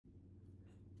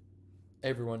Hey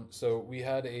everyone, so we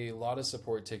had a lot of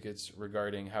support tickets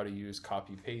regarding how to use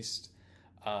copy paste,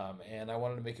 and I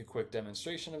wanted to make a quick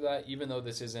demonstration of that. Even though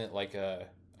this isn't like a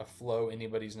flow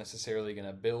anybody's necessarily going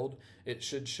to build, it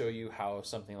should show you how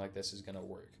something like this is going to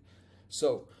work.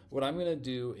 So what I'm going to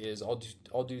do is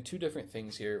I'll do two different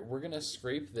things here. We're going to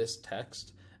scrape this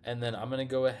text, and then I'm going to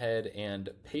go ahead and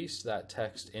paste that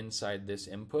text inside this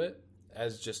input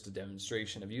as just a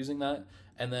demonstration of using that.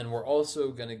 And then we're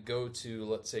also going to go to,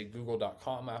 let's say,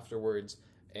 google.com afterwards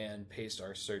and paste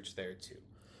our search there too.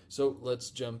 So let's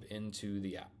jump into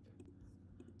the app.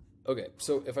 Okay,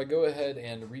 so if I go ahead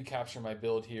and recapture my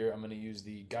build here, I'm going to use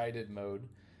the guided mode,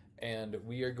 and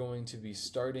we are going to be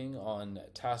starting on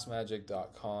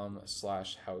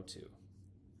taskmagic.com/howto.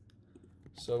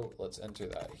 So let's enter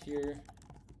that here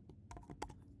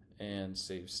and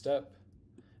save step.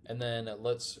 And then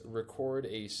let's record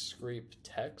a scrape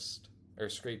text or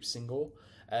scrape single,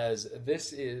 as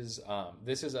this is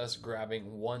us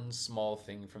grabbing one small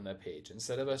thing from the page.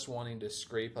 Instead of us wanting to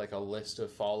scrape like a list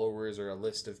of followers or a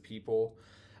list of people,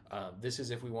 this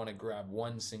is if we want to grab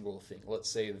one single thing. Let's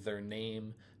say their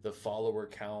name, the follower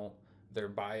count, their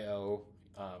bio,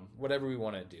 whatever we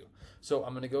want to do. So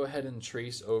I'm going to go ahead and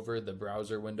trace over the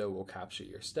browser window will capture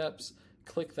your steps.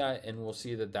 Click that and we'll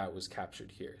see that that was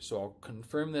captured here. So I'll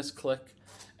confirm this click,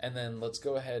 and then let's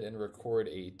go ahead and record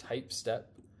a type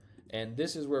step. And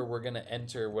this is where we're going to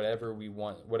enter whatever we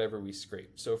want, whatever we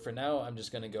scrape. So for now, I'm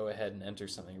just going to go ahead and enter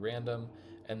something random,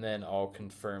 and then I'll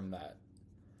confirm that.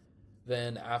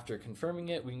 Then after confirming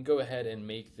it, we can go ahead and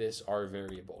make this our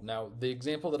variable. Now, the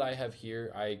example that I have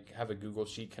here, I have a Google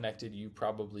Sheet connected. You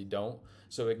probably don't.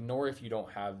 So ignore if you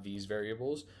don't have these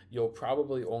variables. You'll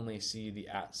probably only see the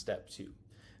at step 2.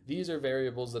 These are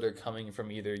variables that are coming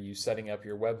from either you setting up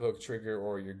your webhook trigger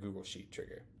or your Google Sheet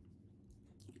trigger.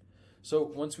 So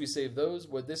once we save those,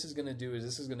 what this is going to do is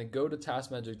this is going to go to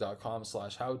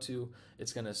taskmagic.com/howto.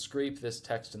 It's going to scrape this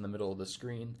text in the middle of the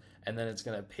screen, and then it's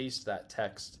going to paste that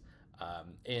text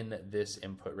in this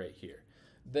input right here.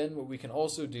 Then what we can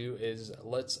also do is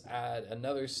let's add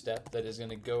another step that is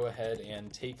going to go ahead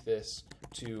and take this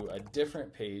to a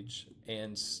different page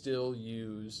and still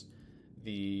use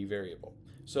the variable.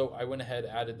 So I went ahead,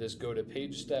 added this go to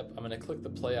page step. I'm going to click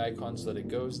the play icon so that it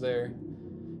goes there.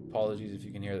 Apologies if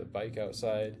you can hear the bike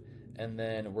outside. And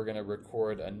then we're going to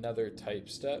record another type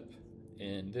step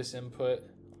in this input,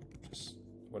 just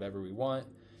whatever we want.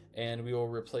 And we will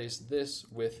replace this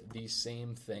with the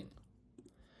same thing.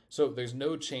 So there's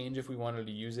no change if we wanted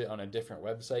to use it on a different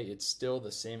website. It's still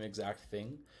the same exact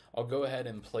thing. I'll go ahead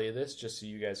and play this just so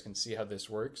you guys can see how this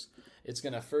works. It's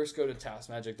going to first go to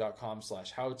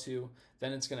taskmagic.com/howto.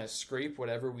 Then it's going to scrape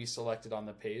whatever we selected on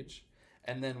the page.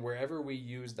 And then wherever we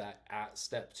use that at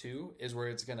step 2 is where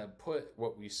it's going to put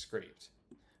what we scraped.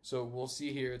 So we'll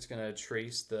see here it's going to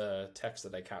trace the text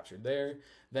that I captured there.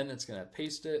 Then it's going to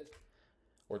paste it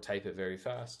or type it very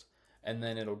fast. And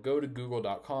then it'll go to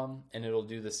google.com and it'll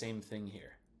do the same thing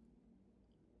here.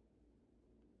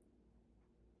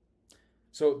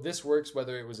 So this works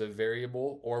whether it was a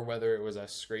variable or whether it was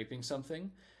us scraping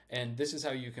something. And this is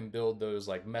how you can build those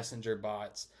like messenger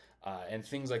bots and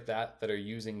things like that that are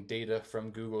using data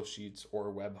from Google Sheets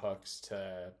or webhooks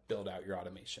to build out your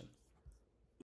automation.